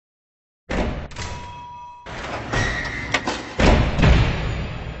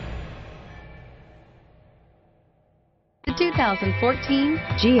2014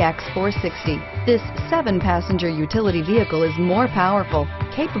 GX460. This 7-passenger utility vehicle is more powerful,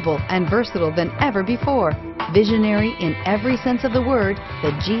 capable, and versatile than ever before. Visionary in every sense of the word, the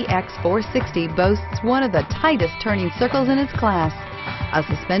GX460 boasts one of the tightest turning circles in its class, a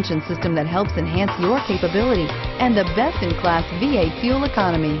suspension system that helps enhance your capability, and the best-in-class V8 fuel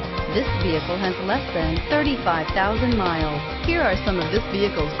economy. This vehicle has less than 35,000 miles. Here are some of this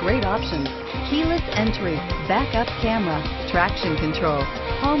vehicle's great options: keyless entry, backup camera, traction control,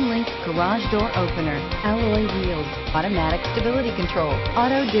 HomeLink garage door opener, alloy wheels, automatic stability control,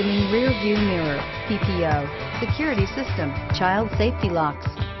 auto-dimming rear view mirror, PPO, security system, child safety locks,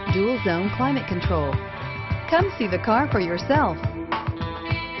 dual zone climate control. Come see the car for yourself.